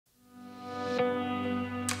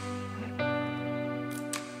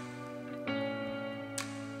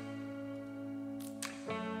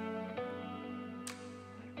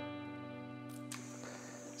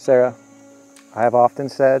Sarah, I have often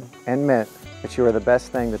said and meant that you are the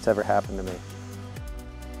best thing that's ever happened to me.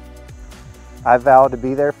 I vow to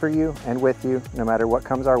be there for you and with you no matter what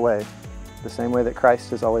comes our way, the same way that Christ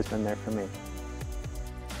has always been there for me.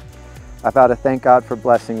 I vow to thank God for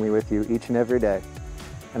blessing me with you each and every day,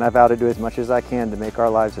 and I vow to do as much as I can to make our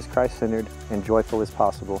lives as Christ-centered and joyful as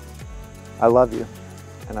possible. I love you,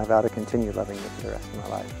 and I vow to continue loving you for the rest of my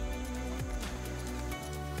life.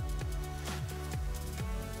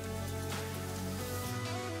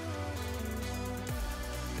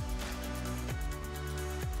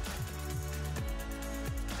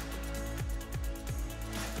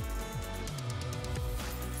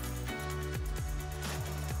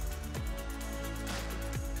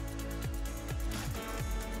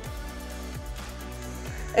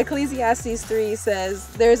 Ecclesiastes 3 says,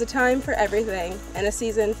 "There is a time for everything and a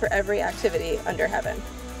season for every activity under heaven."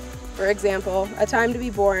 For example, a time to be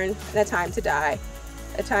born and a time to die,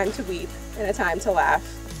 a time to weep and a time to laugh,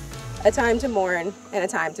 a time to mourn and a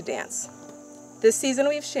time to dance. This season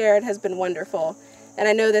we've shared has been wonderful, and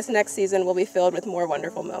I know this next season will be filled with more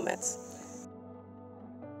wonderful moments.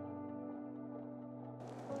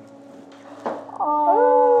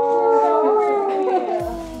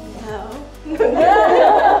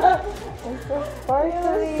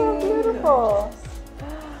 It's so beautiful.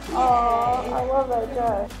 Oh, I love that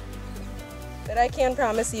dress. But I can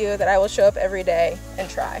promise you that I will show up every day and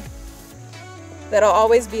try. That I'll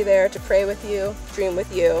always be there to pray with you, dream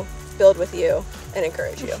with you, build with you, and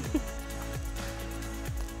encourage you.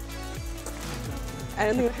 I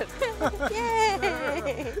don't think that.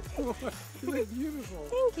 Yay! You look beautiful.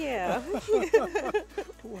 Thank you.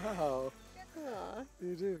 Wow. Aw.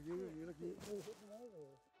 You do. You look beautiful.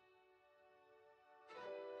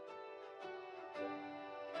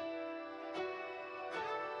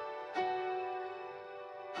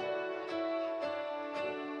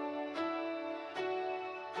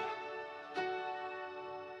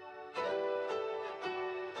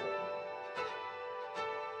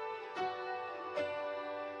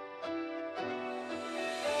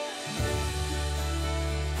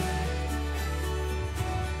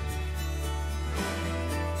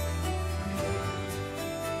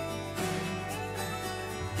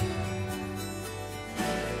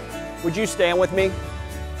 Would you stand with me?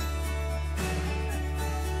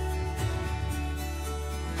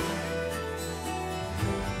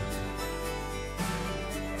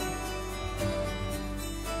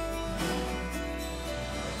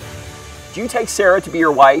 Do you take Sarah to be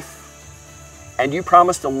your wife, and do you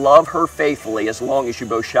promise to love her faithfully as long as you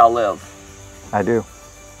both shall live? I do.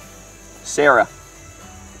 Sarah,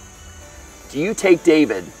 do you take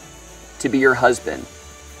David to be your husband,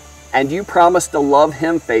 and do you promise to love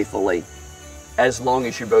him faithfully as long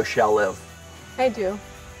as you both shall live? I do.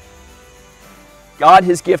 God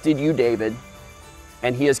has gifted you, David,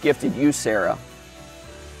 and he has gifted you, Sarah,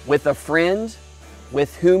 with a friend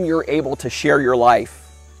with whom you're able to share your life.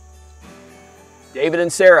 David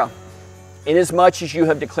and Sarah, inasmuch as you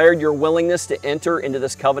have declared your willingness to enter into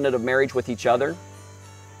this covenant of marriage with each other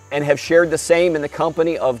and have shared the same in the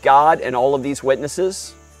company of God and all of these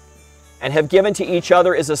witnesses, and have given to each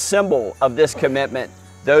other as a symbol of this commitment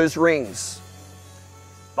those rings.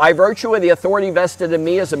 By virtue of the authority vested in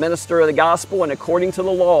me as a minister of the gospel and according to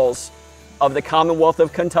the laws of the Commonwealth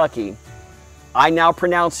of Kentucky, I now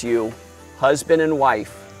pronounce you husband and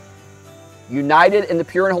wife, united in the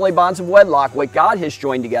pure and holy bonds of wedlock. What God has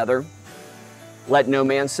joined together, let no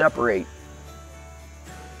man separate.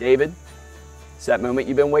 David, it's that moment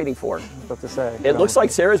you've been waiting for. What to say? It looks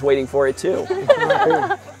like Sarah's waiting for it too.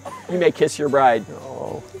 You may kiss your bride.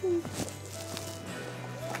 Oh.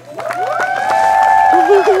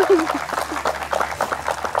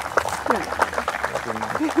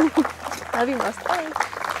 Love you most.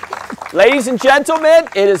 Ladies and gentlemen,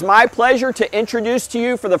 it is my pleasure to introduce to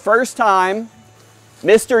you for the first time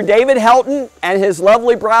Mr. David Helton and his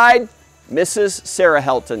lovely bride, Mrs. Sarah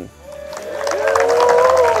Helton.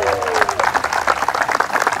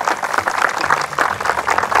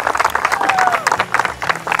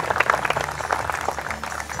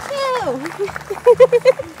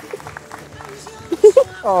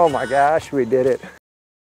 Oh my gosh, we did it.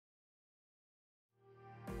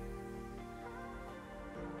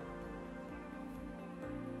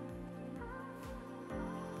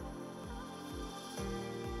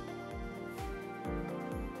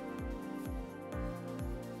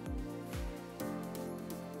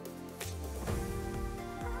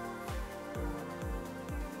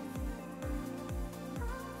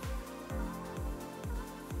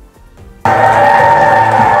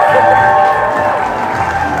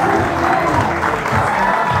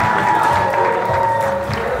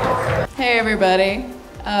 everybody.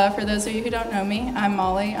 For those of you who don't know me, I'm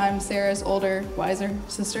Molly. I'm Sarah's older, wiser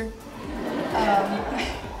sister.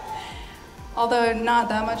 Although not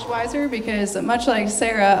that much wiser, because much like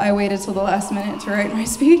Sarah, I waited till the last minute to write my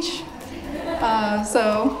speech.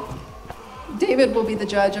 So David will be the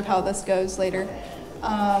judge of how this goes later.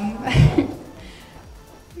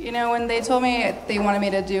 You know, when they told me they wanted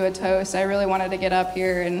me to do a toast, I really wanted to get up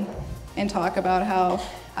here and talk about how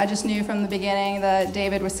I just knew from the beginning that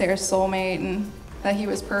David was Sarah's soulmate and that he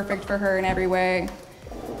was perfect for her in every way.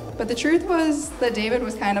 But the truth was that David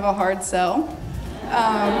was kind of a hard sell.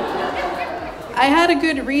 I had a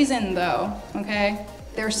good reason though, okay?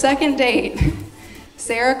 Their second date,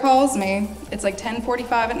 Sarah calls me, it's like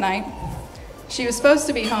 10:45 at night. She was supposed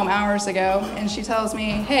to be home hours ago, and she tells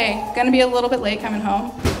me, hey, gonna be a little bit late coming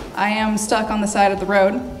home. I am stuck on the side of the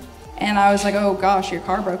road. And I was like, oh gosh, your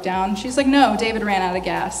car broke down. She's like, no, David ran out of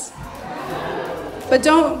gas. But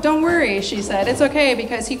don't worry, she said, it's okay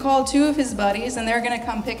because he called 2 of his buddies and they're gonna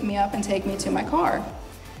come pick me up and take me to my car.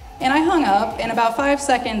 And I hung up, and about 5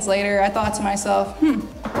 seconds later, I thought to myself,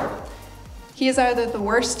 he is either the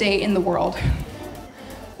worst date in the world,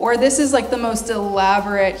 or this is like the most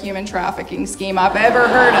elaborate human trafficking scheme I've ever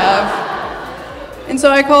heard of. And so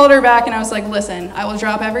I called her back and I was like, listen, I will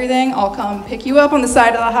drop everything, I'll come pick you up on the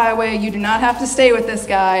side of the highway, you do not have to stay with this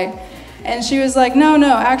guy. And she was like, no,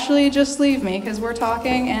 actually just leave me, because we're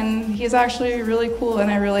talking and he's actually really cool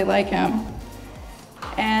and I really like him.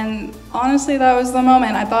 And honestly, that was the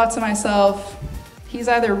moment I thought to myself, he's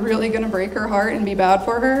either really gonna break her heart and be bad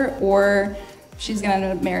for her, or she's gonna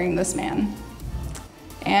end up marrying this man.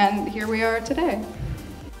 And here we are today.